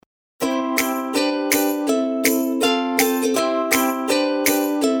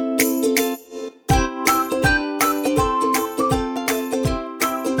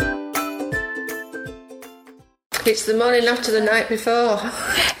It's the morning after the night before.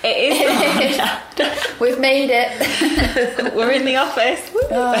 It is the morning after. We've made it. We're in the office.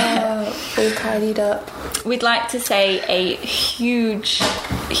 Oh, all tidied up. We'd like to say a huge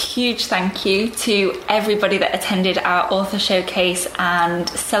thank you to everybody that attended our author showcase and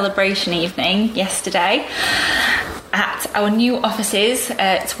celebration evening yesterday at our new offices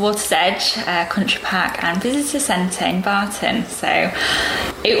at Water's Edge, Country Park and Visitor Centre in Barton. So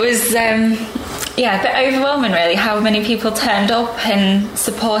it was a bit overwhelming really how many people turned up and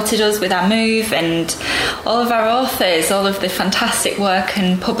supported us with our move, and all of our authors, all of the fantastic work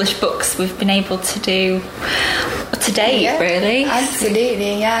and published books we've been able to do to date, really.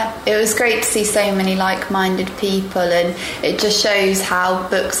 Absolutely, yeah. It was great to see so many like-minded people, and it just shows how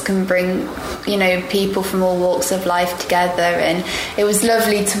books can bring, people from all walks of life together. And it was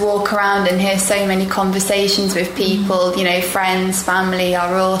lovely to walk around and hear so many conversations with people, friends, family,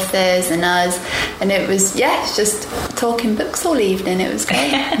 our authors and us. And it was, just talking books all evening. It was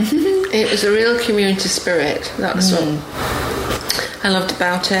great. It was a real community spirit. That's what I loved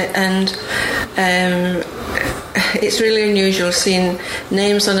about it. And it's really unusual seeing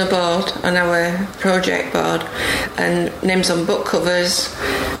names on a board, on our project board, and names on book covers,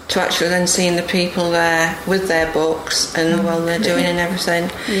 to actually then seeing the people there with their books and what they're doing and everything.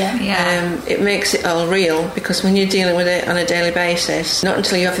 It makes it all real, because when you're dealing with it on a daily basis, not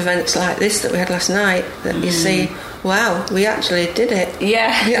until you have events like this that we had last night that you see, wow, we actually did it.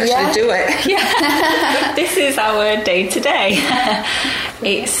 Yeah. We actually do it. Yeah. This is our day to day.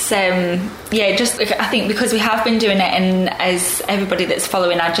 It's, I think because we have been doing it, and as everybody that's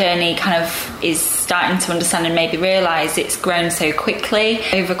following our journey kind of is starting to understand and maybe realise, it's grown so quickly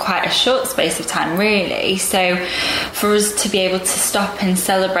over quite a short space of time, really. So for us to be able to stop and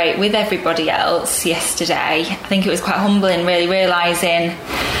celebrate with everybody else yesterday, I think it was quite humbling, really realising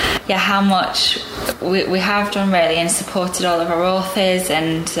how much we have done, really, and supported all of our authors,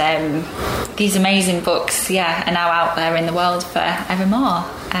 and these amazing books are now out there in the world forevermore.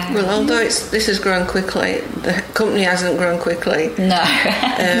 Well, although this has grown quickly, the company hasn't grown quickly. No.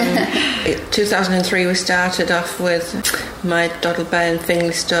 2003 we started off with my Doddle Bear and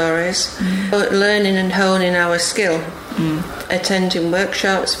Fingley stories, learning and honing our skill. Attending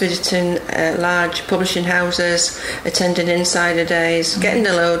workshops, visiting large publishing houses, attending insider days, getting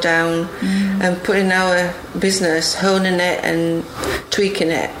the lowdown, and putting our business, honing it and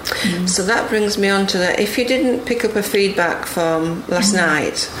tweaking it. So that brings me on to that. If you didn't pick up a feedback form last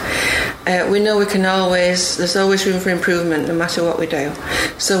night, we know there's always room for improvement no matter what we do.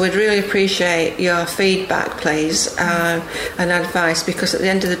 So we'd really appreciate your feedback, please, and advice, because at the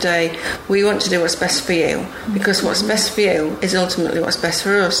end of the day, we want to do what's best for you, because what's best for you is ultimately what's best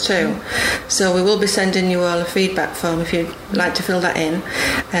for us too. So we will be sending you all a feedback form if you'd like to fill that in.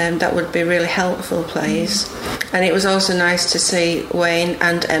 That would be really helpful, please. And it was also nice to see Wayne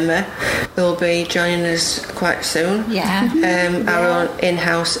and Emma, who will be joining us quite soon. Our own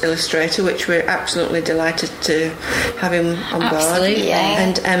in-house illustrator, which we're absolutely delighted to have him on board. Absolutely.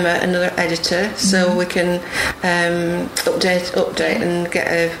 And Emma, another editor, so we can update and get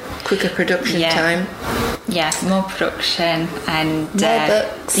a quicker production time. More production and more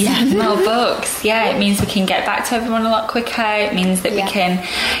books. More books. It means we can get back to everyone a lot quicker. It means that we can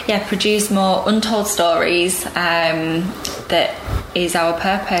produce more untold stories. That is our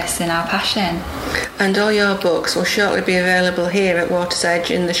purpose and our passion. And all your books will shortly be available here at Water's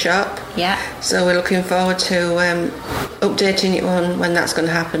Edge in the shop. So we're looking forward to updating you on when that's going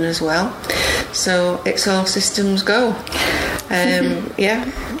to happen as well. So it's all systems go.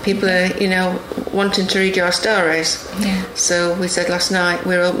 People are, wanting to read your stories. So we said last night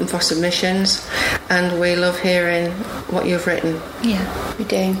we're open for submissions, and we love hearing what you've written. We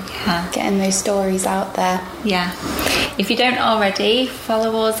do. Getting those stories out there. If you don't already,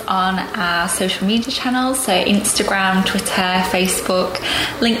 follow us on our social media channels, so Instagram, Twitter, Facebook,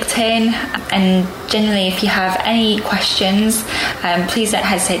 LinkedIn, and generally if you have any questions, please don't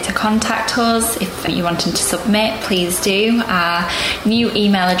hesitate to contact us. If you're wanting to submit, please do. Our new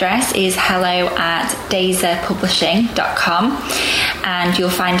email address is hello@daisypublishing.com, and you'll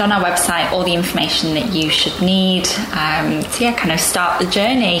find on our website all the information that you should need to kind of start the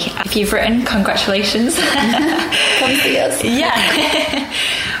journey. If you've written, congratulations. Come see us.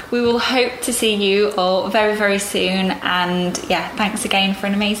 We will hope to see you all very, very soon, and thanks again for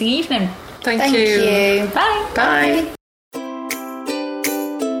an amazing evening. Thank you. Bye. Bye.